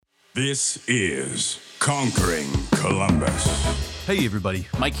This is Conquering Columbus. Hey everybody,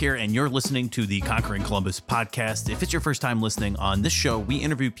 Mike here, and you're listening to the Conquering Columbus podcast. If it's your first time listening, on this show, we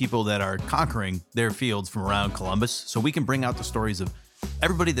interview people that are conquering their fields from around Columbus so we can bring out the stories of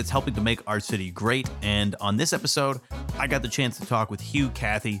everybody that's helping to make our city great. And on this episode, I got the chance to talk with Hugh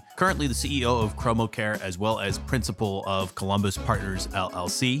Cathey, currently the CEO of ChromoCare, as well as principal of Columbus Partners,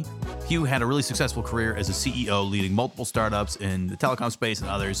 LLC. Hugh had a really successful career as a CEO, leading multiple startups in the telecom space and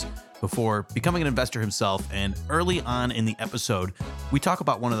others before becoming an investor himself. And early on in the episode, we talk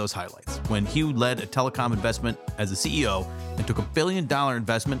about one of those highlights, when Hugh led a telecom investment as a CEO and took $1 billion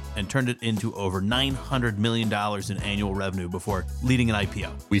investment and turned it into over $900 million in annual revenue before leading an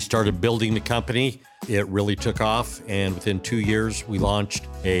IPO. We started building the company. It really took off, and within 2 years, we launched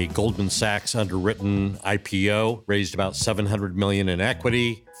a Goldman Sachs underwritten IPO, raised about $700 million in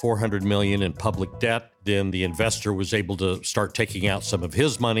equity, $400 million in public debt. Then the investor was able to start taking out some of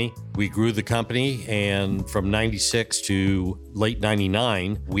his money. We grew the company, and from 96 to late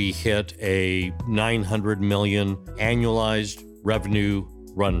 99, we hit a $900 million annualized revenue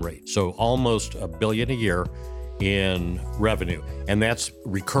run rate. So almost $1 billion a year in revenue, and that's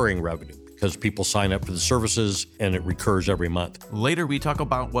recurring revenue, because people sign up for the services and it recurs every month. Later, we talk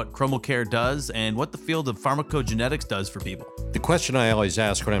about what ChromoCare does and what the field of pharmacogenetics does for people. The question I always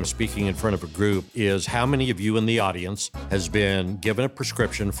ask when I'm speaking in front of a group is, how many of you in the audience has been given a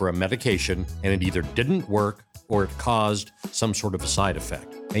prescription for a medication and it either didn't work or it caused some sort of a side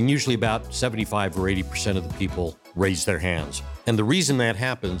effect? And usually about 75 or 80% of the people raise their hands. And the reason that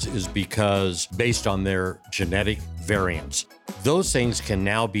happens is because based on their genetic variants, those things can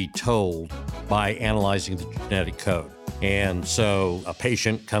now be told by analyzing the genetic code. And so a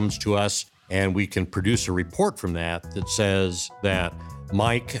patient comes to us and we can produce a report from that says that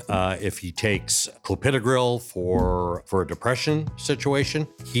Mike, if he takes clopidogrel for a depression situation,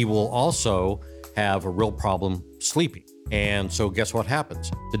 he will also have a real problem sleeping. And so guess what happens?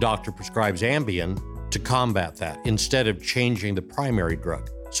 The doctor prescribes Ambien to combat that instead of changing the primary drug.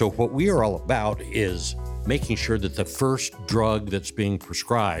 So what we are all about is making sure that the first drug that's being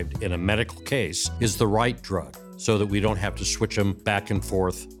prescribed in a medical case is the right drug, so that we don't have to switch them back and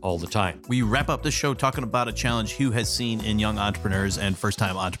forth all the time. We wrap up the show talking about a challenge Hugh has seen in young entrepreneurs and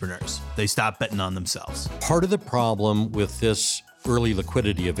first-time entrepreneurs. They stop betting on themselves. Part of the problem with this early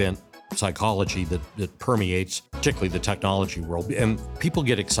liquidity event psychology that permeates particularly the technology world, and people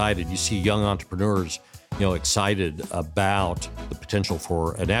get excited. You see young entrepreneurs, excited about the potential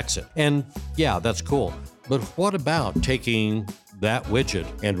for an exit. And yeah, that's cool. But what about taking that widget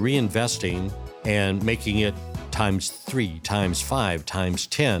and reinvesting and making it times 3, times 5, times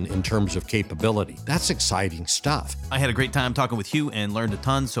 10 in terms of capability? That's exciting stuff. I had a great time talking with Hugh and learned a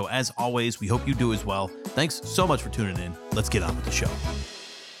ton. So as always, we hope you do as well. Thanks so much for tuning in. Let's get on with the show.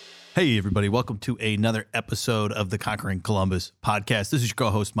 Hey, everybody. Welcome to another episode of the Conquering Columbus podcast. This is your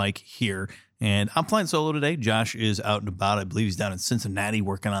co-host, Mike, here. And I'm flying solo today. Josh is out and about. I believe he's down in Cincinnati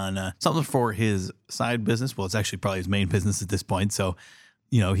working on something for his side business. Well, it's actually probably his main business at this point. So,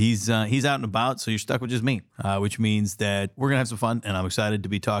 he's out and about. So you're stuck with just me, which means that we're going to have some fun. And I'm excited to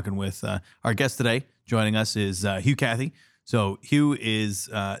be talking with our guest today. Joining us is Hugh Cathey. So Hugh is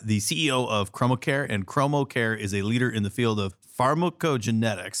the CEO of ChromoCare, and ChromoCare is a leader in the field of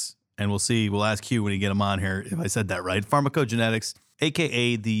pharmacogenetics. And we'll ask Hugh when you get him on here if I said that right. Pharmacogenetics,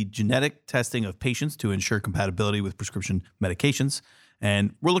 aka the genetic testing of patients to ensure compatibility with prescription medications.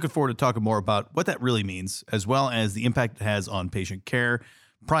 And we're looking forward to talking more about what that really means, as well as the impact it has on patient care.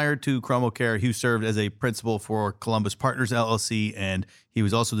 Prior to ChromoCare, Hugh served as a principal for Columbus Partners, LLC, and he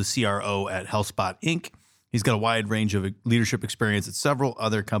was also the CRO at HealthSpot, Inc. He's got a wide range of leadership experience at several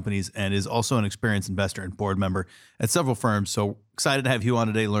other companies and is also an experienced investor and board member at several firms. So excited to have Hugh on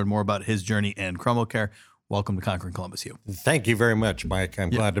today to learn more about his journey and ChromoCare. Welcome to Conquering Columbus, Hugh. Thank you very much, Mike. I'm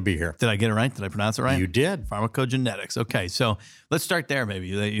glad to be here. Did I get it right? Did I pronounce it right? You did. Pharmacogenetics. Okay, so let's start there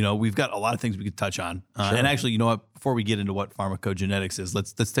maybe. We've got a lot of things we could touch on. Sure. And actually, you know what? Before we get into what pharmacogenetics is,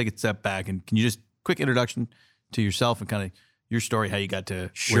 let's take a step back. And can you just quick introduction to yourself and kind of your story, how you got to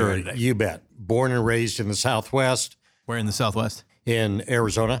Sure, where you are today? You bet. Born and raised in the Southwest. Where in the Southwest? In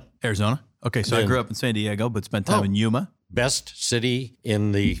Arizona. Arizona. Okay, so I grew up in San Diego, but spent time in Yuma. Best city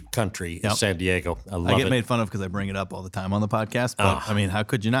in the country, San Diego. I get made fun of because I bring it up all the time on the podcast, but how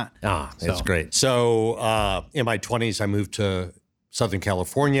could you not? That's great. So in my 20s, I moved to Southern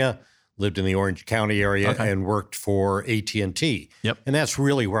California, lived in the Orange County area, and worked for AT&T. Yep. And that's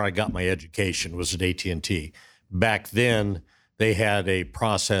really where I got my education, was at AT&T. Back then, they had a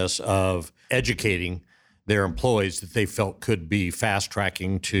process of educating their employees that they felt could be fast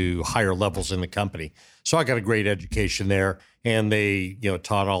tracking to higher levels in the company. So I got a great education there, and they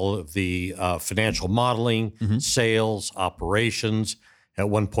taught all of the financial modeling, sales, operations. At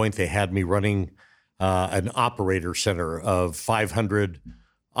one point, they had me running an operator center of 500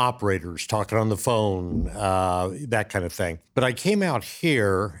 operators talking on the phone, that kind of thing. But I came out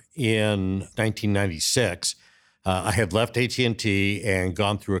here in 1996. I had left AT&T and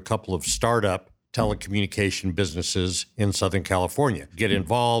gone through a couple of startup telecommunication businesses in Southern California. Get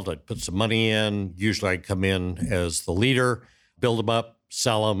involved, I'd put some money in. Usually I'd come in as the leader, build them up,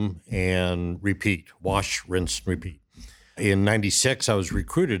 sell them, and repeat, wash, rinse, repeat. In 96, I was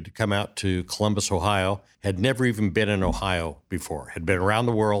recruited to come out to Columbus, Ohio. Had never even been in Ohio before. Had been around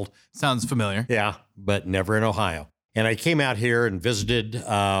the world. Sounds familiar. Yeah, but never in Ohio. And I came out here and visited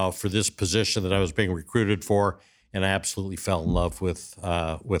for this position that I was being recruited for, and I absolutely fell in love with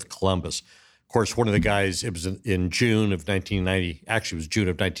Columbus. Of course, one of the guys, it was in June of 1990, actually it was June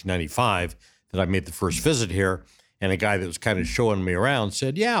of 1995 that I made the first visit here, and a guy that was kind of showing me around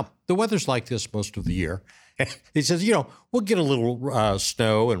said, yeah, the weather's like this most of the year. He says, we'll get a little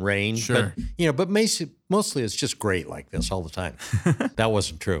snow and rain, sure. but mostly it's just great like this all the time. That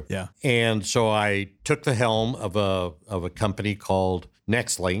wasn't true. Yeah. And so I took the helm of a company called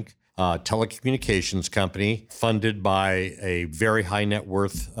NextLink, a telecommunications company funded by a very high net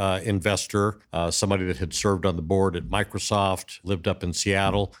worth investor, somebody that had served on the board at Microsoft, lived up in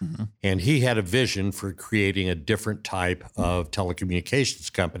Seattle. Mm-hmm. And he had a vision for creating a different type of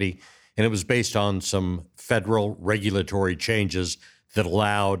telecommunications company. And it was based on some federal regulatory changes that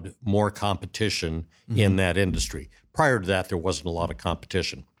allowed more competition in that industry. Prior to that, there wasn't a lot of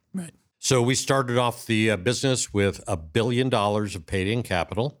competition. Right. So we started off the business with $1 billion of paid-in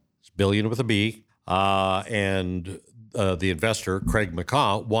capital. It's billion with a B. And the investor, Craig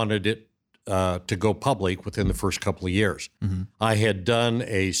McCaw, wanted it to go public within the first couple of years. Mm-hmm. I had done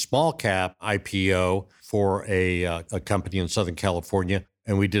a small cap IPO for a company in Southern California,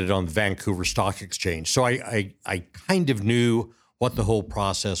 and we did it on the Vancouver Stock Exchange. So I kind of knew what the whole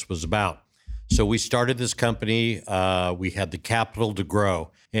process was about. So we started this company. We had the capital to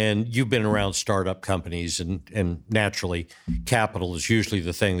grow. And you've been around startup companies, and naturally, capital is usually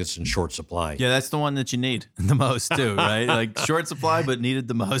the thing that's in short supply. Yeah, that's the one that you need the most too, right? Like short supply, but needed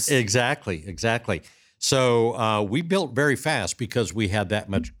the most. Exactly. So we built very fast because we had that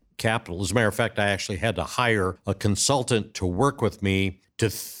much capital. As a matter of fact, I actually had to hire a consultant to work with me to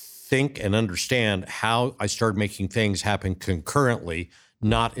think and understand how I started making things happen concurrently,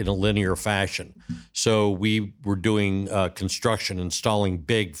 not in a linear fashion. So we were doing construction, installing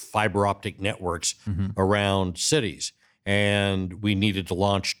big fiber optic networks around cities. And we needed to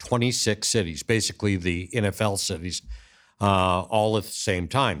launch 26 cities, basically the NFL cities, all at the same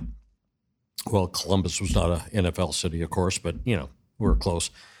time. Well, Columbus was not an NFL city, of course, but, we were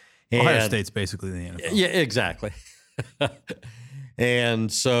close. Ohio State's basically the NFL. Yeah, exactly.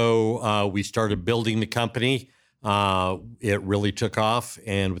 And so we started building the company. It really took off,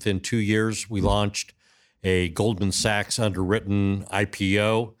 and within 2 years, we launched a Goldman Sachs underwritten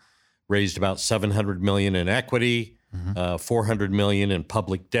IPO, raised about $700 million in equity, $400 million in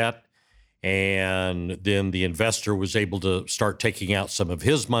public debt, and then the investor was able to start taking out some of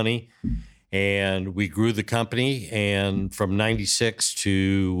his money, and we grew the company. And from 96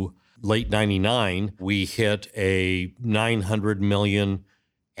 to late 99, we hit a $900 million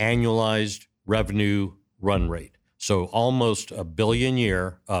annualized revenue run rate. So almost $1 billion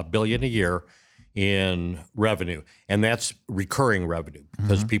a year in revenue. And that's recurring revenue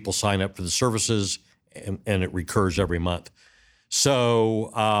because people sign up for the services and it recurs every month.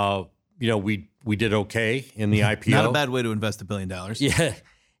 So, we did okay in the IPO. Not a bad way to invest $1 billion. Yeah.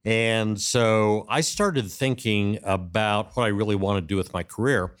 And so I started thinking about what I really want to do with my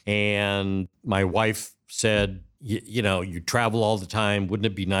career. And my wife said, you travel all the time. Wouldn't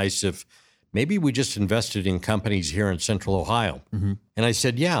it be nice if maybe we just invested in companies here in Central Ohio? Mm-hmm. And I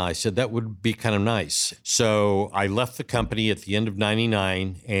said, yeah. I said, that would be kind of nice. So I left the company at the end of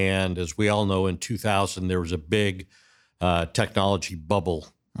 99. And as we all know, in 2000, there was a big technology bubble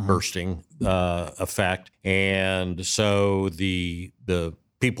bursting effect. And so the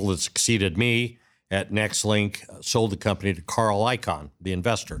people that succeeded me at NextLink sold the company to Carl Icahn, the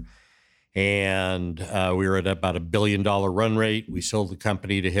investor. And we were at about $1 billion run rate. We sold the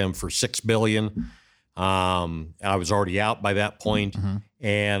company to him for $6 billion. I was already out by that point,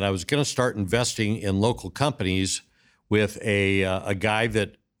 and I was going to start investing in local companies with a guy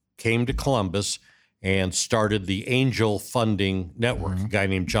that came to Columbus and started the Angel Funding Network, a guy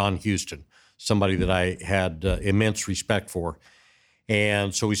named John Houston, somebody that I had immense respect for.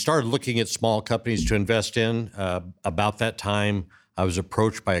 And so we started looking at small companies to invest in. About that time, I was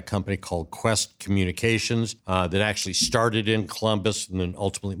approached by a company called Quest Communications that actually started in Columbus and then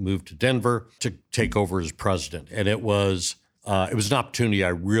ultimately moved to Denver to take over as president. And it was an opportunity I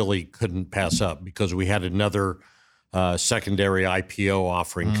really couldn't pass up because we had another secondary IPO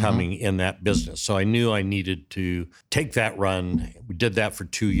offering coming in that business. So I knew I needed to take that run. We did that for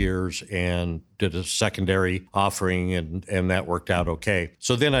 2 years and did a secondary offering, and that worked out okay.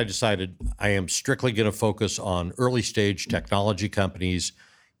 So then I decided I am strictly going to focus on early stage technology companies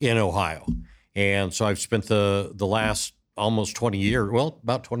in Ohio. And so I've spent the last almost 20 years, well,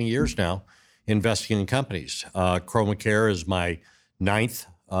 about 20 years now, investing in companies. Chromacare is my 9th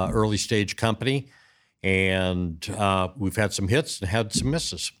early stage company. And we've had some hits and had some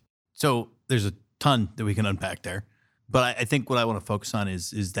misses. So there's a ton that we can unpack there. But I think what I want to focus on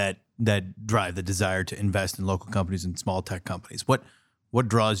is that drive, the desire to invest in local companies and small tech companies. What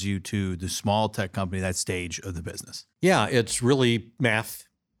draws you to the small tech company, that stage of the business? Yeah, it's really math,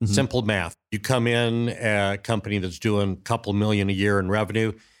 simple math. You come in a company that's doing a couple million a year in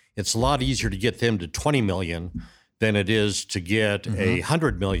revenue. It's a lot easier to get them to 20 million than it is to get a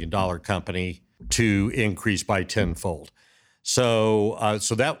 $100 million company to increase by tenfold. So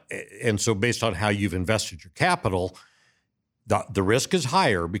based on how you've invested your capital, the risk is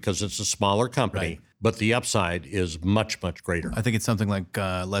higher because it's a smaller company, but the upside is much, much greater. I think it's something like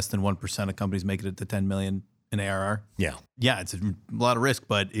less than 1% of companies make it to 10 million in ARR. Yeah. Yeah, it's a lot of risk,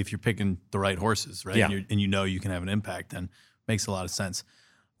 but if you're picking the right horses, right, and you know you can have an impact, then it makes a lot of sense.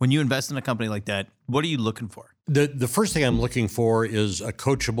 When you invest in a company like that, what are you looking for? The first thing I'm looking for is a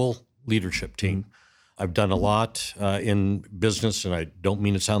coachable leadership team. I've done a lot in business, and I don't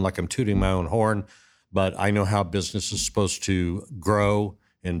mean to sound like I'm tooting my own horn, but I know how business is supposed to grow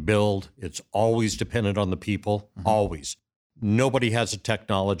and build. It's always dependent on the people, always. Nobody has a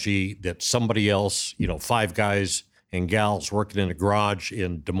technology that somebody else, 5 guys and gals working in a garage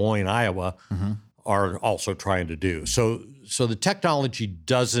in Des Moines, Iowa, are also trying to do. So the technology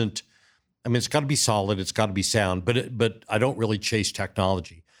doesn't, it's got to be solid, it's got to be sound, but I don't really chase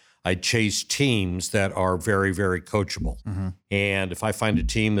technology. I chase teams that are very, very coachable. And if I find a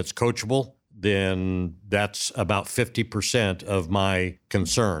team that's coachable, then that's about 50% of my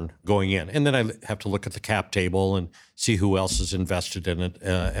concern going in. And then I have to look at the cap table and see who else is invested in it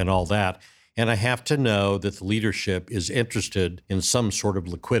and all that. And I have to know that the leadership is interested in some sort of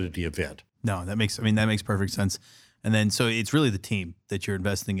liquidity event. No, that makes perfect sense. And then, so it's really the team that you're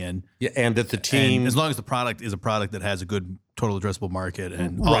investing in. Yeah, and that the team, and as long as the product is a product that has a good total addressable market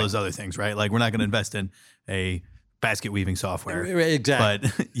and all those other things, right? Like, we're not going to invest in a basket weaving software.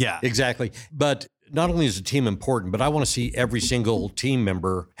 Exactly. But yeah, exactly. But not only is the team important, but I want to see every single team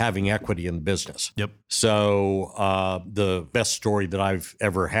member having equity in the business. Yep. So the best story that I've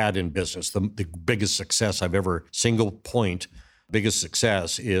ever had in business, the biggest success I've ever, biggest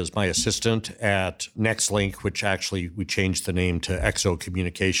success is my assistant at Nextlink, which actually we changed the name to Exo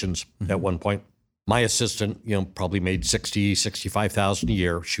Communications at one point. My assistant, probably made $65,000 a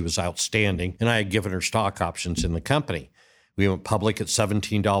year. She was outstanding, and I had given her stock options in the company. We went public at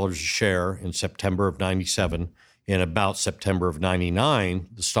 $17 a share in September of 97. In about September of 99,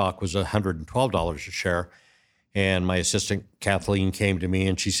 the stock was $112 a share. And my assistant, Kathleen, came to me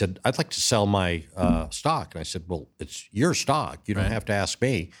and she said, "I'd like to sell my stock." And I said, "Well, it's your stock. You don't have to ask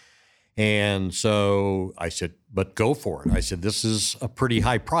me." And so I said, "But go for it." I said, "This is a pretty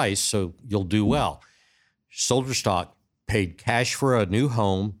high price, so you'll do well." Sold her stock, paid cash for a new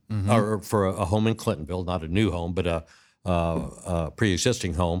home, or for a home in Clintonville, not a new home, but a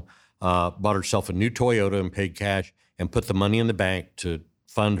pre-existing home, bought herself a new Toyota and paid cash, and put the money in the bank to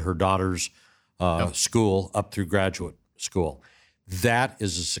fund her daughter's school up through graduate school. That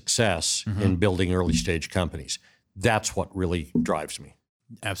is a success in building early stage companies. That's what really drives me.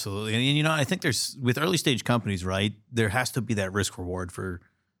 Absolutely. And, I think with early stage companies, right, there has to be that risk reward for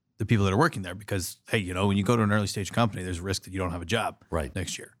the people that are working there because, hey, when you go to an early stage company, there's a risk that you don't have a job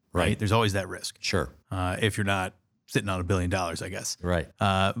next year. Right. There's always that risk. Sure. If you're not sitting on $1 billion, I guess. Right.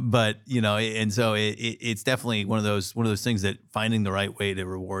 But, and so it's definitely one of those things that finding the right way to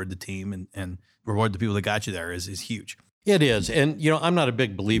reward the team and reward the people that got you there is huge. It is. And, I'm not a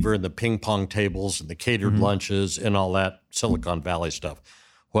big believer in the ping pong tables and the catered lunches and all that Silicon Valley stuff.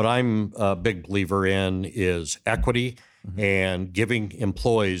 What I'm a big believer in is equity and giving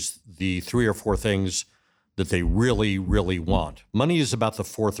employees the 3 or 4 things that they really, really want. Money is about the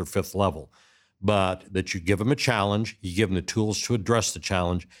 4th or 5th level, but that you give them a challenge, you give them the tools to address the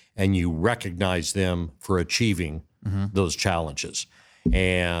challenge, and you recognize them for achieving those challenges.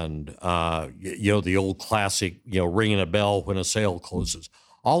 and the old classic, ringing a bell when a sale closes.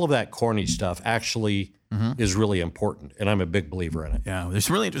 All of that corny stuff actually is really important, and I'm a big believer in it. Yeah, there's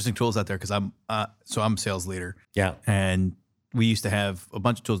some really interesting tools out there because I'm a sales leader. Yeah, and we used to have a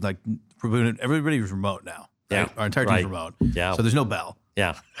bunch of tools like everybody's remote now. Right? Yeah, our entire team's remote. Yeah, so there's no bell.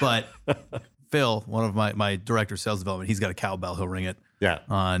 Yeah, but Phil, one of my director of sales development, he's got a cowbell. He'll ring it. Yeah.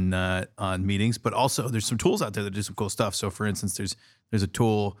 On meetings, but also there's some tools out there that do some cool stuff. So for instance, there's a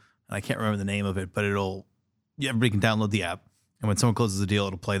tool, and I can't remember the name of it, but everybody can download the app. And when someone closes a deal,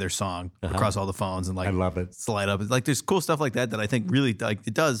 it'll play their song across all the phones and I love it. Slide up. It's like there's cool stuff like that I think really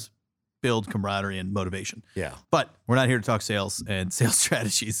it does build camaraderie and motivation. Yeah. But we're not here to talk sales and sales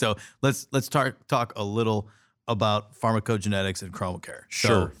strategy. So let's talk a little about pharmacogenetics and ChromoCare. Sure.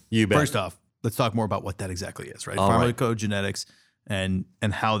 So you bet. First off, let's talk more about what that exactly is, right? All right. Pharmacogenetics and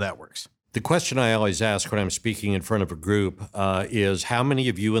how that works. The question I always ask when I'm speaking in front of a group is how many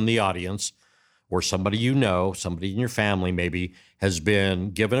of you in the audience or somebody somebody in your family maybe, has been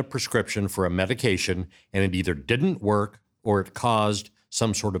given a prescription for a medication and it either didn't work or it caused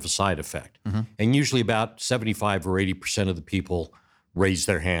some sort of a side effect. And usually about 75 or 80% of the people raise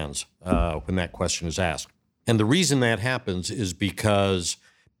their hands when that question is asked. And the reason that happens is because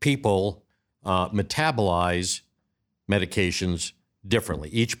people metabolize medications differently.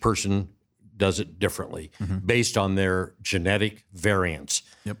 Each person does it differently based on their genetic variants.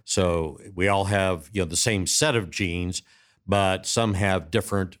 Yep. So we all have the same set of genes, but some have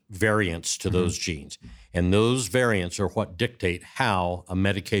different variants to those genes. And those variants are what dictate how a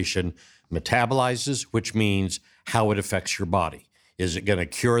medication metabolizes, which means how it affects your body. Is it going to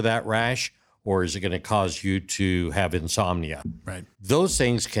cure that rash, or is it going to cause you to have insomnia? Right. Those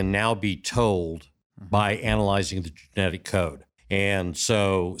things can now be told by analyzing the genetic code. And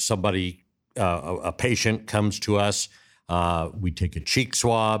so a patient comes to us, we take a cheek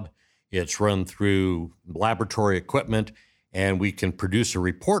swab, it's run through laboratory equipment, and we can produce a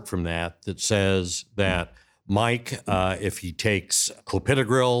report from that says that Mike, if he takes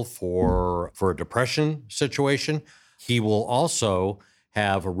clopidogrel for a depression situation, he will also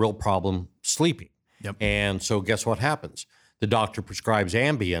have a real problem sleeping. Yep. And so guess what happens? The doctor prescribes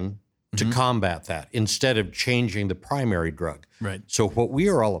Ambien to combat that instead of changing the primary drug. Right. So what we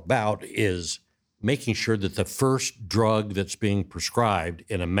are all about is making sure that the first drug that's being prescribed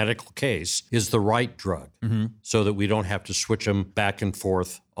in a medical case is the right drug so that we don't have to switch them back and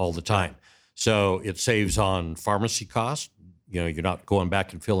forth all the time. So it saves on pharmacy costs. You're not going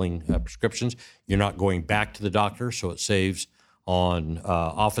back and filling prescriptions. You're not going back to the doctor, so it saves on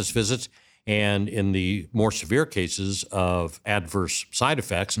office visits. And in the more severe cases of adverse side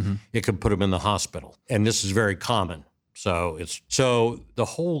effects, it could put them in the hospital. And this is very common. So the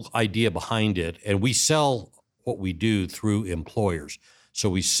whole idea behind it, and we sell what we do through employers. So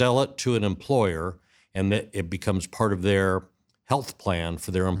we sell it to an employer, and that it becomes part of their health plan for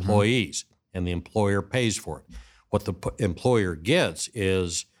their employees, and the employer pays for it. What the employer gets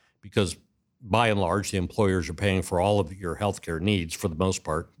is, because by and large, the employers are paying for all of your healthcare needs for the most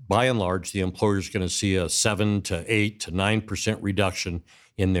part. By and large, the employer is going to see a 7 to 8 to 9% reduction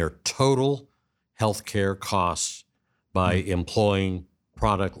in their total healthcare costs by employing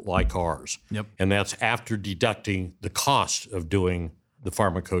product like ours. Yep. And that's after deducting the cost of doing the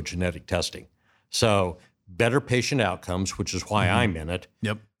pharmacogenetic testing. So better patient outcomes, which is why I'm in it.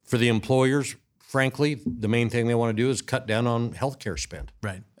 Yep. For the employers, frankly, the main thing they want to do is cut down on healthcare spend.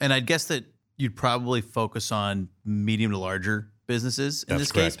 Right. And I'd guess that you'd probably focus on medium to larger businesses in That's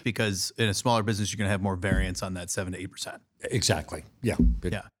this correct. case, because in a smaller business, you're going to have more variance on that 7 to 8%. Exactly. Yeah.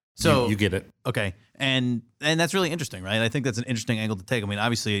 Yeah. So you get it. Okay. And that's really interesting, right? I think that's an interesting angle to take. I mean,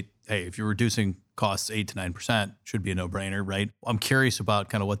 obviously, hey, if you're reducing costs 8 to 9%, should be a no-brainer, right? I'm curious about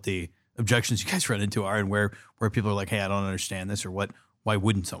kind of what the objections you guys run into are, and where people are like, hey, I don't understand this, or why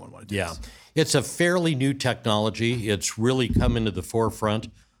wouldn't someone want to do Yeah. this? It's a fairly new technology. It's really come into the forefront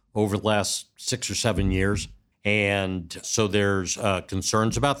over the last 6 or 7 years. And so there's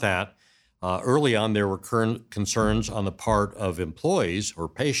concerns about that. Early on, there were concerns on the part of employees or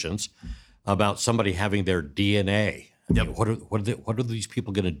patients about somebody having their DNA. Yep. What are these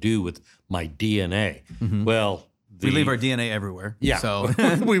people going to do with my DNA? Well, We leave our DNA everywhere. yeah, So,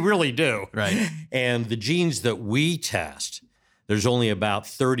 we really do. right. And the genes that we test, there's only about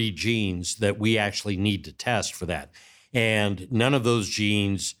 30 genes that we actually need to test for that. And none of those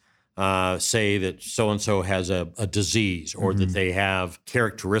genes say that so-and-so has a disease, or that they have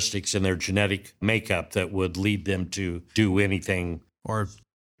characteristics in their genetic makeup that would lead them to do anything. Or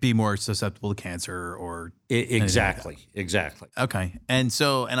be more susceptible to cancer or Exactly. Okay. And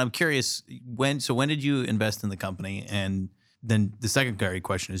I'm curious, when did you invest in the company, and then the secondary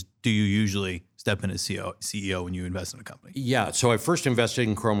question is, do you usually step in as CEO when you invest in a company? Yeah. So I first invested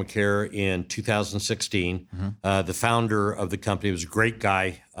in ChromaCare in 2016. The founder of the company was a great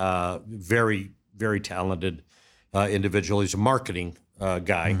guy, very, very talented individual. He's a marketing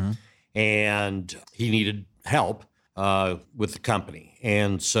guy, and he needed help with the company.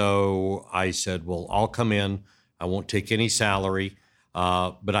 And so I said, well, I'll come in. I won't take any salary,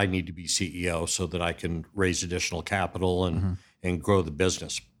 but I need to be CEO so that I can raise additional capital and grow the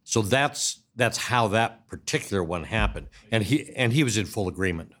business. So that's how that particular one happened, and he was in full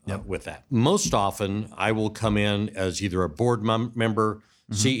agreement with that. Most often, I will come in as either a board member,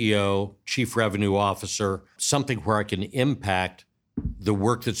 CEO, chief revenue officer, something where I can impact the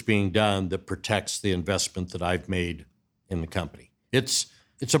work that's being done that protects the investment that I've made in the company. It's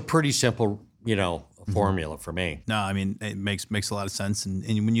a pretty simple, formula for me. No, I mean, it makes a lot of sense. And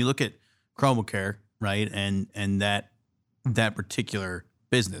when you look at ChromaCare, right, and that particular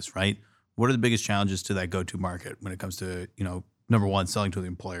business, right, what are the biggest challenges to that go-to market when it comes to, number one, selling to the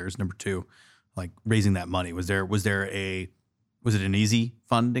employers, number two, like raising that money? Was it an easy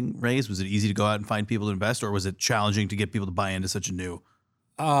funding raise? Was it easy to go out and find people to invest, or was it challenging to get people to buy into such a new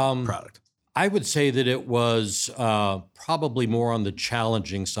product? I would say that it was probably more on the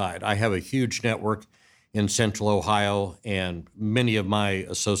challenging side. I have a huge network in Central Ohio, and many of my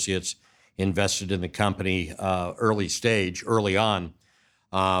associates invested in the company early on.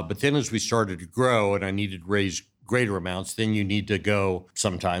 But then as we started to grow and I needed to raise greater amounts, then you need to go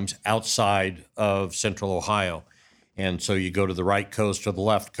sometimes outside of Central Ohio. And so you go to the right coast or the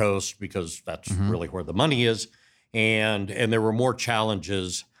left coast because that's really where the money is. And there were more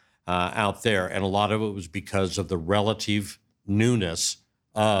challenges out there. And a lot of it was because of the relative newness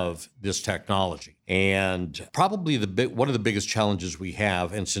of this technology. And probably one of the biggest challenges we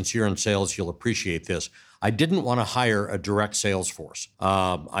have, and since you're in sales, you'll appreciate this, I didn't want to hire a direct sales force.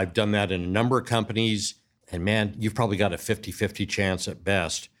 I've done that in a number of companies. And man, you've probably got a 50-50 chance at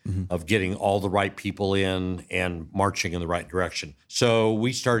best of getting all the right people in and marching in the right direction. So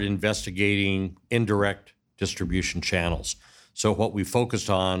we started investigating indirect distribution channels. So what we focused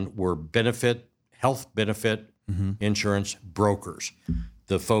on were health benefit, insurance brokers,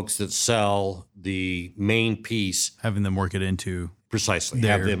 the folks that sell the main piece. Having them work it into precisely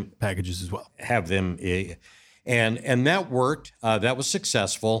their packages as well. Have them, and that worked. That was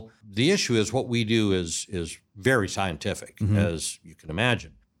successful. The issue is what we do is very scientific, as you can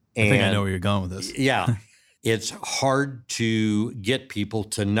imagine. I think I know where you're going with this. Yeah. It's hard to get people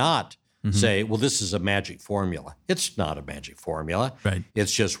to not say, well, this is a magic formula. It's not a magic formula. Right.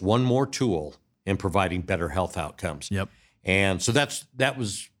 It's just one more tool in providing better health outcomes. Yep. And so that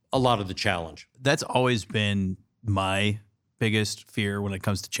was a lot of the challenge. That's always been my biggest fear when it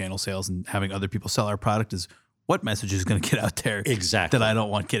comes to channel sales and having other people sell our product is what message is going to get out there exactly that I don't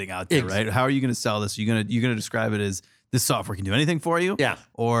want getting out there, right? How are you going to sell this? You're going to describe it as this software can do anything for you? Yeah.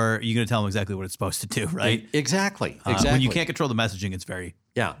 Or are you going to tell them exactly what it's supposed to do, right? Exactly. When you can't control the messaging, it's very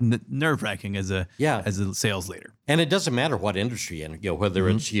nerve-wracking as a sales leader. And it doesn't matter what industry, and whether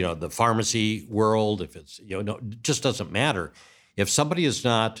it's the pharmacy world, if it's it just doesn't matter. If somebody is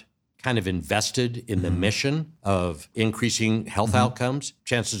not kind of invested in the mission of increasing health outcomes,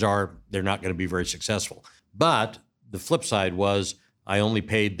 chances are they're not going to be very successful. But the flip side was I only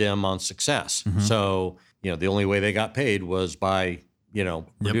paid them on success. So, the only way they got paid was by, and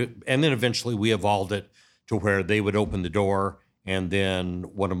then eventually we evolved it to where they would open the door and then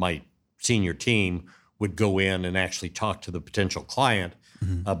one of my senior team would go in and actually talk to the potential client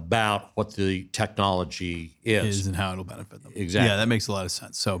about what the technology is and how it'll benefit them. Exactly. Yeah, that makes a lot of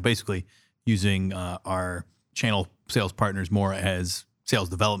sense. So basically using our channel sales partners more as sales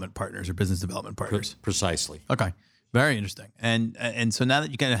development partners or business development partners. Precisely. Okay. Very interesting. And so now that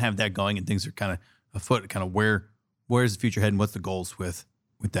you kind of have that going and things are kind of afoot, kind of where's the future heading? What's the goals with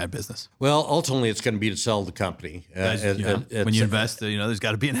that business? Well, ultimately it's going to be to sell the company. When you invest, there's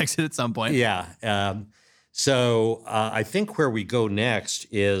got to be an exit at some point. Yeah. So I think where we go next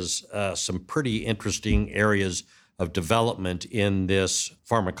is some pretty interesting areas of development in this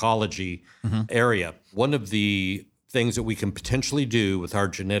pharmacology area. One of the things that we can potentially do with our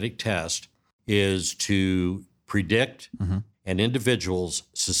genetic test is to predict an individual's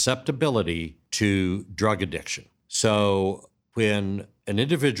susceptibility to drug addiction. So when an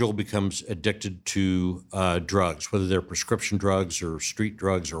individual becomes addicted to drugs, whether they're prescription drugs or street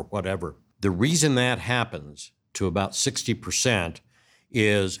drugs or whatever, the reason that happens to about 60%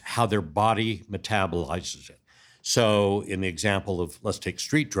 is how their body metabolizes it. So in the example of, let's take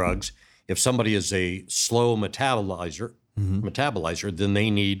street drugs, if somebody is a slow metabolizer, then they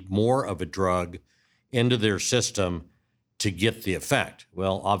need more of a drug into their system to get the effect.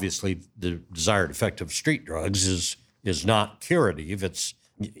 Well, obviously, the desired effect of street drugs is not curative.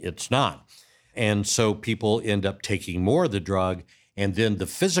 It's not. And so people end up taking more of the drug, and then the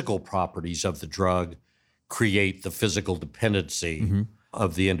physical properties of the drug create the physical dependency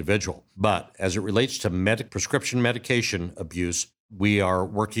of the individual. But as it relates to prescription medication abuse, we are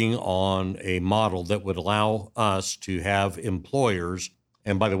working on a model that would allow us to have employers.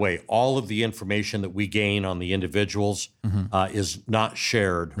 And by the way, all of the information that we gain on the individuals is not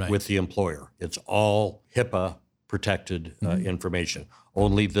shared with the employer. It's all HIPAA protected information.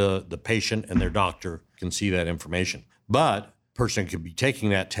 Only the patient and their doctor can see that information. But a person could be taking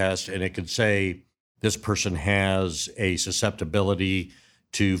that test and it could say this person has a susceptibility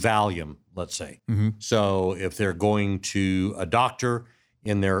to Valium, let's say. So if they're going to a doctor,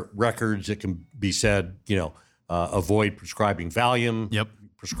 in their records, it can be said, avoid prescribing Valium,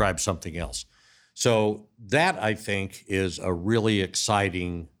 prescribe something else. So that, I think, is a really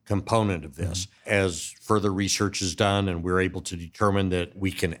exciting component of this. As further research is done and we're able to determine that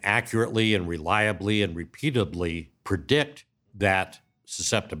we can accurately and reliably and repeatedly predict that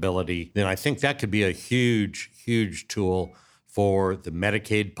susceptibility, then I think that could be a huge, huge tool for the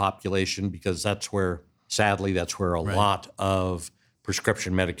Medicaid population, because sadly, that's where a lot of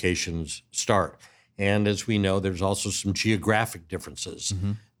prescription medications start. And as we know, there's also some geographic differences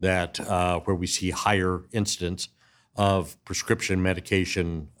that where we see higher incidence of prescription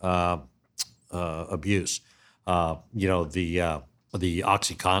medication abuse. The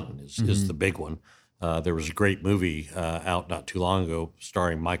OxyContin is the big one. There was a great movie out not too long ago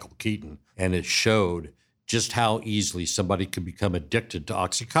starring Michael Keaton, and it showed just how easily somebody could become addicted to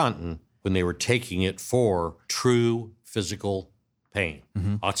OxyContin when they were taking it for true physical pain.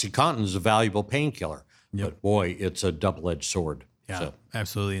 OxyContin is a valuable painkiller, but boy, it's a double-edged sword. Yeah,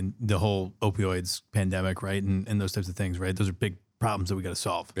 absolutely. And the whole opioids pandemic, right? And those types of things, right? Those are big problems that we got to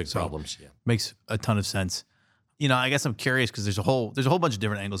solve. Big problems, yeah. Makes a ton of sense. I guess I'm curious because there's a whole bunch of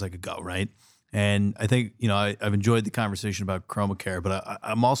different angles I could go, right? And I think, I've enjoyed the conversation about ChromaCare, but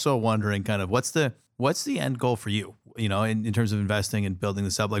I'm also wondering kind of what's the end goal for you, in terms of investing and building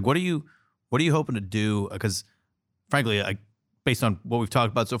this up? Like, what are you hoping to do? Because frankly, based on what we've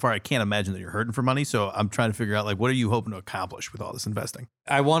talked about so far, I can't imagine that you're hurting for money. So I'm trying to figure out, like, what are you hoping to accomplish with all this investing?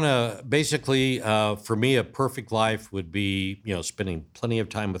 I want to basically, for me, a perfect life would be, spending plenty of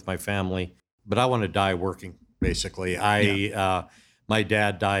time with my family, but I want to die working, basically. My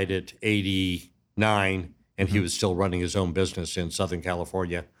dad died at 89, and he was still running his own business in Southern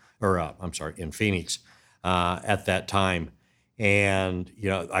California, in Phoenix at that time. And,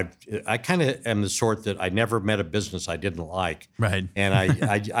 I kind of am the sort that I never met a business I didn't like. Right. And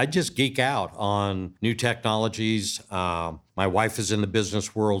I just geek out on new technologies. My wife is in the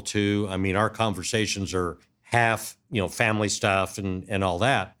business world too. I mean, our conversations are half, family stuff and all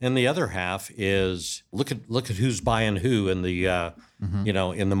that. And the other half is look at who's buying who in the,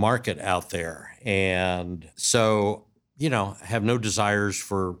 in the market out there. And so, have no desires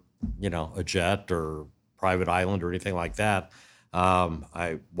for, a jet or private island or anything like that.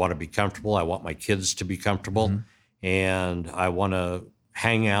 I want to be comfortable. I want my kids to be comfortable. And I want to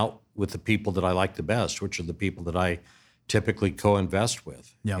hang out with the people that I like the best, which are the people that I typically co-invest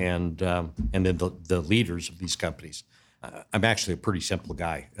with. And then the leaders of these companies. I'm actually a pretty simple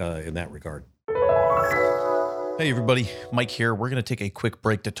guy in that regard. Hey everybody, Mike here. We're going to take a quick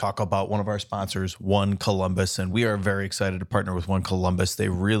break to talk about one of our sponsors, One Columbus, and we are very excited to partner with One Columbus. They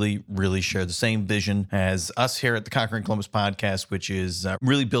really, really share the same vision as us here at the Conquering Columbus podcast, which is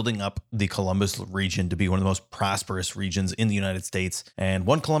really building up the Columbus region to be one of the most prosperous regions in the United States. And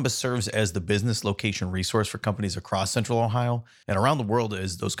One Columbus serves as the business location resource for companies across Central Ohio and around the world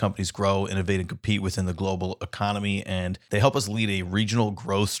as those companies grow, innovate, and compete within the global economy. And they help us lead a regional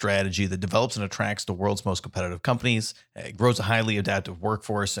growth strategy that develops and attracts the world's most competitive companies, grows a highly adaptive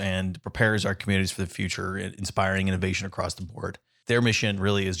workforce, and prepares our communities for the future, inspiring innovation across the board. Their mission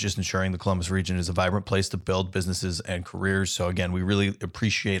really is just ensuring the Columbus region is a vibrant place to build businesses and careers. So again, we really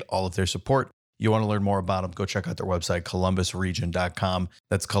appreciate all of their support. You want to learn more about them, go check out their website, columbusregion.com.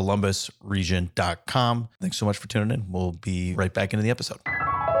 That's columbusregion.com. Thanks so much for tuning in. We'll be right back into the episode.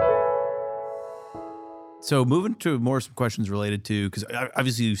 So moving to some questions related to, because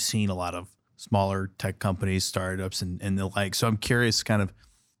obviously you've seen a lot of smaller tech companies, startups, and the like. So I'm curious, kind of,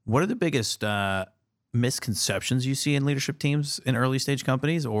 what are the biggest misconceptions you see in leadership teams in early stage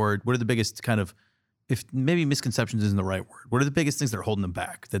companies? Or what are the biggest kind of, if maybe misconceptions isn't the right word, what are the biggest things that are holding them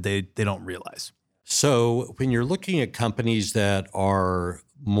back that they don't realize? So when you're looking at companies that are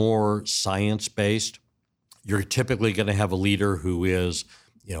more science-based, you're typically going to have a leader who is,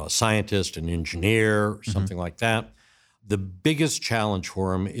 a scientist, an engineer, something like that. The biggest challenge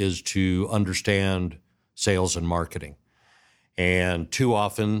for them is to understand sales and marketing. And too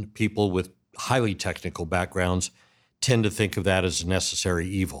often, people with highly technical backgrounds tend to think of that as a necessary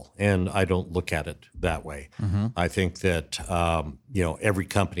evil. And I don't look at it that way. I think that, every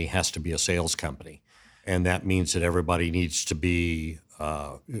company has to be a sales company. And that means that everybody needs to be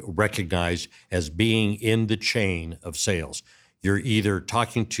recognized as being in the chain of sales. You're either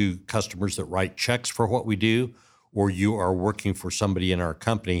talking to customers that write checks for what we do, or you are working for somebody in our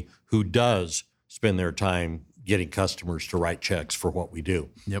company who does spend their time getting customers to write checks for what we do.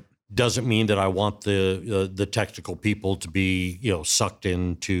 Yep. Doesn't mean that I want the technical people to be, sucked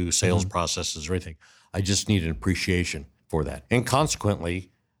into sales processes or anything. I just need an appreciation for that. And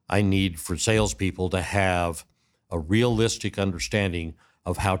consequently, I need for salespeople to have a realistic understanding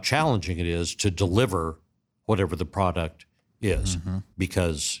of how challenging it is to deliver whatever the product is,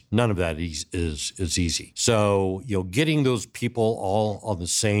 because none of that is easy. So, getting those people all on the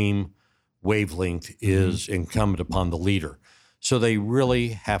same wavelength is incumbent upon the leader. So they really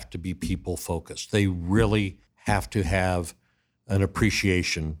have to be people focused. They really have to have an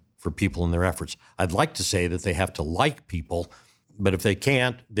appreciation for people and their efforts. I'd like to say that they have to like people, but if they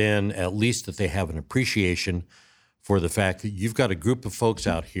can't, then at least that they have an appreciation for the fact that you've got a group of folks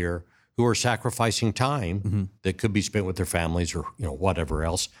out here who are sacrificing time that could be spent with their families or whatever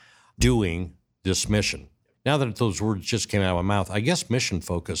else doing this mission. Now that those words just came out of my mouth, I guess mission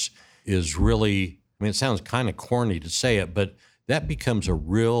focus is really, it sounds kind of corny to say it, but that becomes a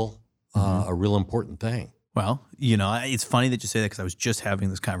real important thing. Well, it's funny that you say that because I was just having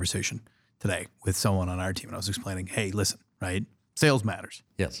this conversation today with someone on our team, and I was explaining, hey, listen, right? Sales matters.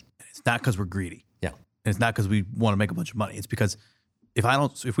 Yes. And it's not because we're greedy. Yeah. And it's not because we want to make a bunch of money. It's because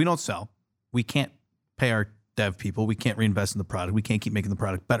if we don't sell, we can't pay our dev people. We can't reinvest in the product. We can't keep making the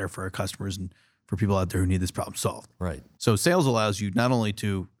product better for our customers and for people out there who need this problem solved. Right. So sales allows you not only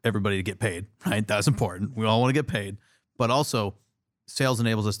to everybody to get paid, right? That's important. We all want to get paid, but also sales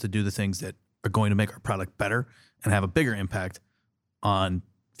enables us to do the things that are going to make our product better and have a bigger impact on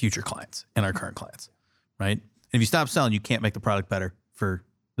future clients and our current clients, right? And if you stop selling, you can't make the product better for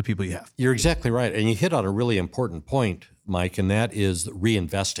the people you have. You're exactly right. And you hit on a really important point, Mike, and that is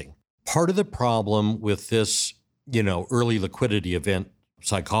reinvesting. Part of the problem with this, early liquidity event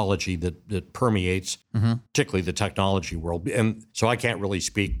psychology that permeates, particularly the technology world. And so I can't really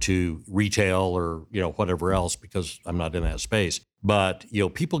speak to retail or, whatever else because I'm not in that space. But,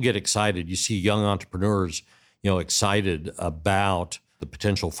 people get excited. You see young entrepreneurs, excited about the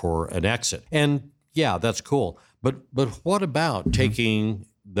potential for an exit. And yeah, that's cool. But what about taking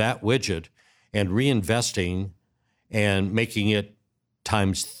that widget and reinvesting and making it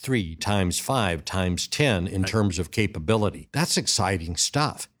times 3, times 5, times 10 in terms of capability? That's exciting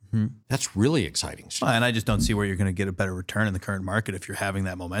stuff. That's really exciting stuff. And I just don't see where you're going to get a better return in the current market if you're having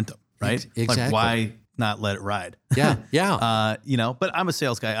that momentum, right? Exactly. Like, why not let it ride? Yeah. But I'm a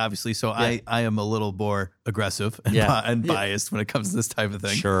sales guy, obviously, so I am a little more aggressive and biased when it comes to this type of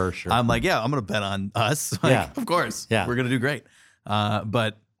thing. Sure. I'm like, I'm going to bet on us. Of course. Yeah. We're going to do great.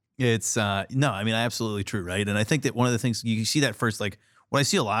 But it's, absolutely true, right? And I think that one of the things, you see that first, like, what I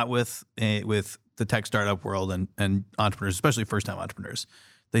see a lot with the tech startup world and entrepreneurs, especially first-time entrepreneurs,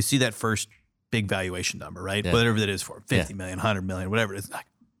 they see that first big valuation number, right? Yeah. Whatever that is for, 50 million, 100 million, whatever it is. Like,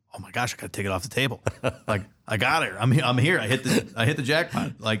 oh my gosh, I got to take it off the table. Like, I got it. I'm here. I hit the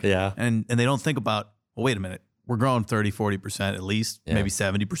jackpot. Like, and they don't think about, well, wait a minute. We're growing 30, 40% at least, maybe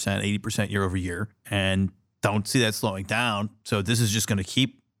 70%, 80% year over year, and don't see that slowing down. So this is just going to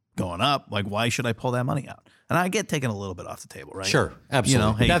keep going up. Like, why should I pull that money out? And I get taken a little bit off the table, right? Sure,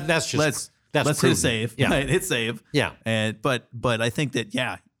 absolutely. Hey, that's just let's hit save. Yeah. Right? Hit save. Yeah. And but I think that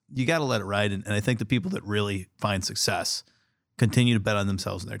you got to let it ride, and I think the people that really find success continue to bet on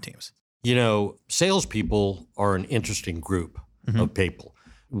themselves and their teams. Salespeople are an interesting group of people.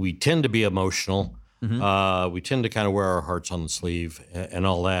 We tend to be emotional. We tend to kind of wear our hearts on the sleeve and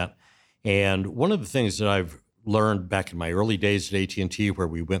all that. And one of the things that I've learned back in my early days at AT&T, where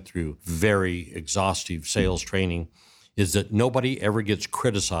we went through very exhaustive sales training, is that nobody ever gets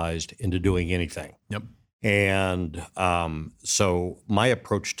criticized into doing anything. Yep. And so my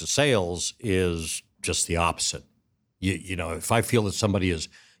approach to sales is just the opposite. If I feel that somebody is,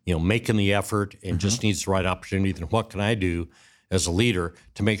 making the effort and just needs the right opportunity, then what can I do as a leader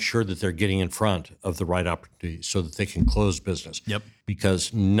to make sure that they're getting in front of the right opportunity so that they can close business? Yep.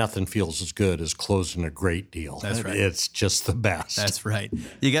 Because nothing feels as good as closing a great deal. That's right. It's just the best. That's right.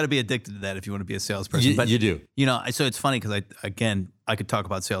 You got to be addicted to that if you want to be a salesperson. You do. So it's funny because I could talk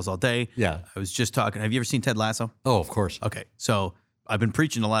about sales all day. Yeah. I was just talking. Have you ever seen Ted Lasso? Oh, of course. Okay. So I've been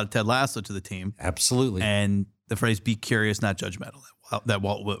preaching a lot of Ted Lasso to the team. Absolutely. And the phrase "be curious, not judgmental." That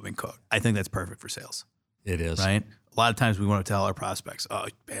Walt Whitman quote. I think that's perfect for sales. It is. Right. A lot of times we want to tell our prospects, "Oh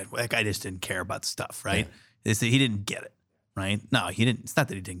man, that guy just didn't care about stuff." Right. It's that he didn't get it. Right. No, he didn't. It's not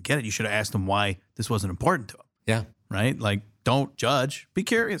that he didn't get it. You should have asked him why this wasn't important to him. Yeah. Right. Like, don't judge. Be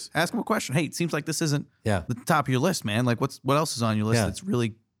curious. Ask him a question. Hey, it seems like this isn't the top of your list, man. Like, what else is on your list that's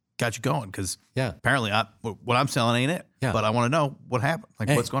really got you going? Because apparently what I'm selling ain't it. Yeah. But I want to know what happened. Like,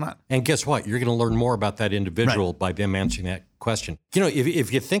 what's going on? And guess what? You're going to learn more about that individual by them answering that question. You know,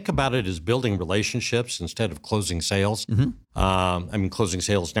 if you think about it as building relationships instead of closing sales, I mean, closing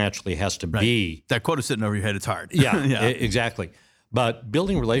sales naturally has to be. That quote is sitting over your head. It's hard. Yeah, exactly. But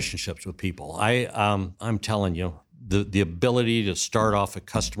building relationships with people, I'm telling you, the ability to start off a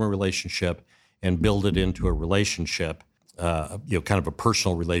customer relationship and build it into a relationship, kind of a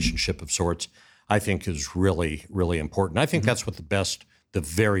personal relationship of sorts, I think is really, really important. I think that's what the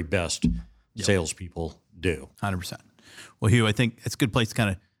very best salespeople do. 100%. Well, Hugh, I think it's a good place to kind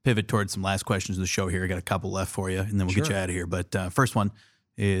of pivot towards some last questions of the show here. I got a couple left for you, and then we'll get you out of here. But first one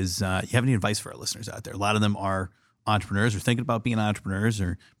is, you have any advice for our listeners out there? A lot of them are entrepreneurs or thinking about being entrepreneurs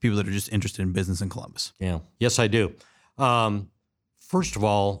or people that are just interested in business in Columbus. Yeah. Yes, I do. First of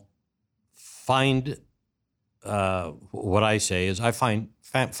all, find what I say is find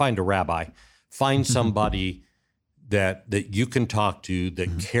a rabbi, find somebody that you can talk to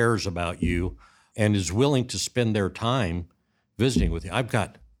that cares about you and is willing to spend their time visiting with you. I've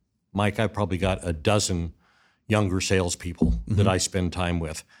probably got a dozen younger salespeople that I spend time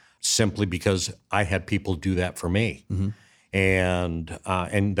with, simply because I had people do that for me. And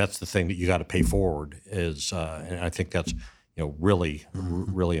that's the thing that you got to pay forward is, and I think that's, really,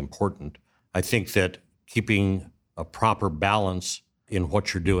 really important. I think that keeping a proper balance in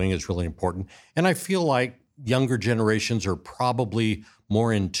what you're doing is really important. And I feel like younger generations are probably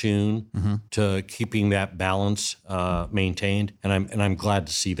more in tune to keeping that balance maintained. And I'm glad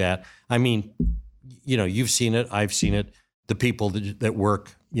to see that. I mean, you've seen it, I've seen it. The people that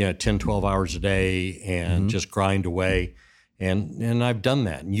work, 10, 12 hours a day and just grind away. And I've done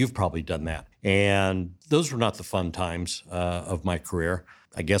that, and you've probably done that. And those were not the fun times of my career.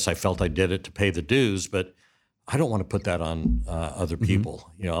 I guess I felt I did it to pay the dues, but I don't want to put that on other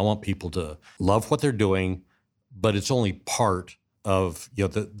people. I want people to love what they're doing, but it's only part of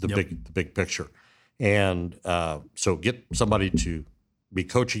the big picture. And so get somebody to be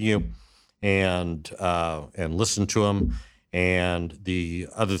coaching you and listen to them. And the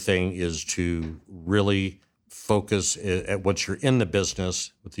other thing is to really focus at once you're in the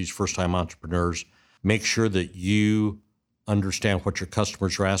business with these first-time entrepreneurs, make sure that you understand what your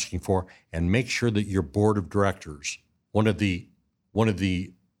customers are asking for, and make sure that your board of directors, one of the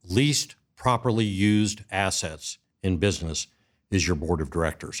least properly used assets in business is your board of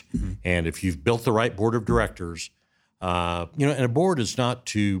directors. And if you've built the right board of directors, and a board is not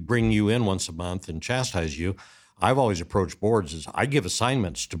to bring you in once a month and chastise you. I've always approached boards as I give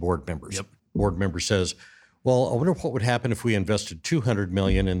assignments to board members. Board member says, well, I wonder what would happen if we invested $200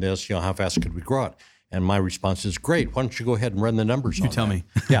 million in this, how fast could we grow it? And my response is, great, why don't you go ahead and run the numbers on that? You tell me.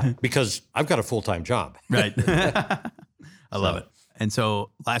 Yeah, because I've got a full-time job. Right. I love it. And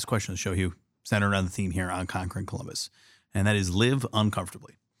so last question of the show, Hugh, centered around the theme here on Conquering Columbus, and that is live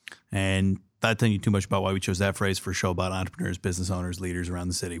uncomfortably. And not telling you too much about why we chose that phrase for a show about entrepreneurs, business owners, leaders around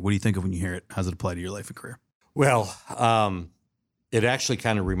the city. What do you think of when you hear it? How does it apply to your life and career? Well, it actually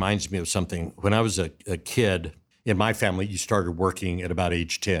kind of reminds me of something. When I was a kid, in my family, you started working at about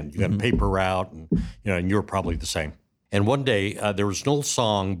age 10. You got a paper route, and you were probably the same. And one day, there was an old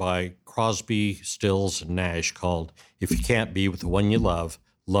song by Crosby, Stills, and Nash called "If You Can't Be with the One You Love,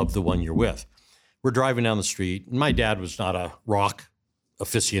 Love the One You're With." We're driving down the street, and my dad was not a rock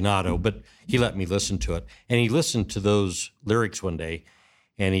aficionado, but he let me listen to it. And he listened to those lyrics one day,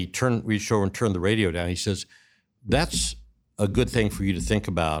 and he reached over and turned the radio down. He says, "That's a good thing for you to think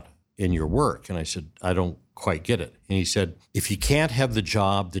about in your work." And I said, "I don't quite get it." And he said, "If you can't have the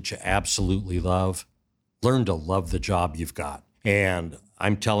job that you absolutely love, learn to love the job you've got." And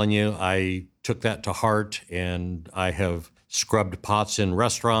I'm telling you, I took that to heart, and I have scrubbed pots in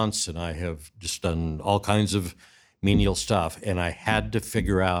restaurants, and I have just done all kinds of menial stuff. And I had to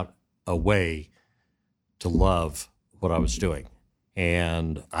figure out a way to love what I was doing.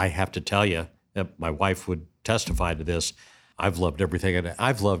 And I have to tell you, that my wife would testify to this, I've loved everything.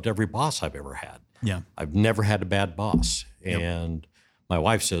 I've loved every boss I've ever had. Yeah. I've never had a bad boss. And my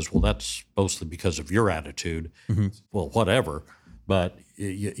wife says, well, that's mostly because of your attitude. Well, whatever. But,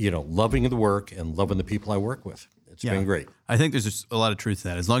 loving the work and loving the people I work with. It's been great. I think there's just a lot of truth to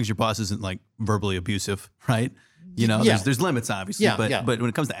that. As long as your boss isn't like verbally abusive, right? There's limits, obviously. But when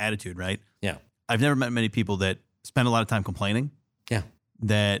it comes to attitude, right? Yeah. I've never met many people that spend a lot of time complaining. Yeah.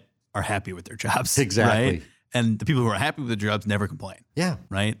 That are happy with their jobs. Exactly. Right? And the people who are happy with their jobs never complain. Yeah.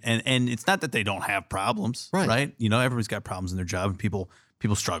 Right. And it's not that they don't have problems. Right. You know, everybody's got problems in their job, and people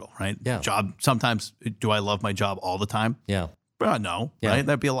struggle. Right. Yeah. Job. Sometimes, do I love my job all the time? Yeah. No. Yeah. Right.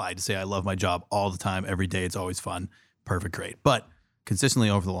 That'd be a lie to say I love my job all the time, every day. It's always fun. Perfect. Great. But consistently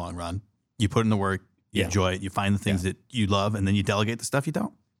over the long run, you put in the work, you enjoy it, you find the things that you love, and then you delegate the stuff you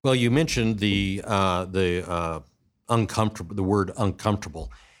don't. Well, you mentioned the uncomfortable, the word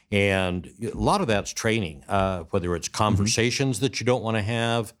uncomfortable. And a lot of that's training, whether it's conversations that you don't want to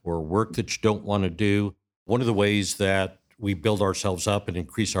have or work that you don't want to do. One of the ways that we build ourselves up and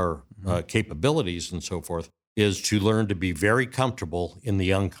increase our capabilities and so forth is to learn to be very comfortable in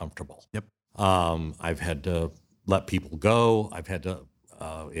the uncomfortable. Yep. I've had to let people go. I've had to,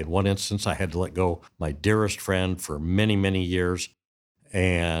 in one instance, I had to let go my dearest friend for many, many years.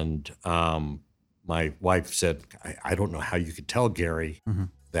 And my wife said, I don't know how you could tell Gary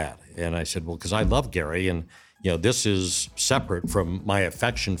that. And I said, well, because I love Gary, and this is separate from my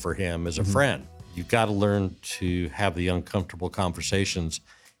affection for him as a friend. You've got to learn to have the uncomfortable conversations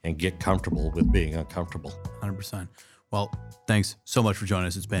and get comfortable with being uncomfortable. 100%. Well, thanks so much for joining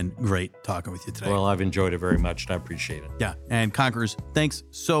us. It's been great talking with you today. Well, I've enjoyed it very much, and I appreciate it. Yeah. And Conquerors, thanks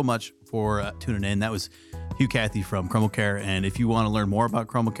so much for tuning in. That was Hugh Cathy from ChromaCare. And if you want to learn more about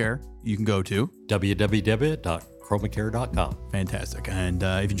ChromaCare, you can go to www.chromacare.com. Fantastic. And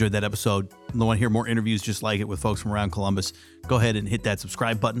if you enjoyed that episode, and want to hear more interviews just like it with folks from around Columbus, go ahead and hit that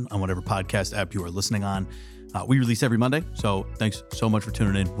subscribe button on whatever podcast app you are listening on. We release every Monday, so thanks so much for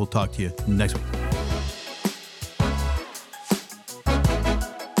tuning in. We'll talk to you next week.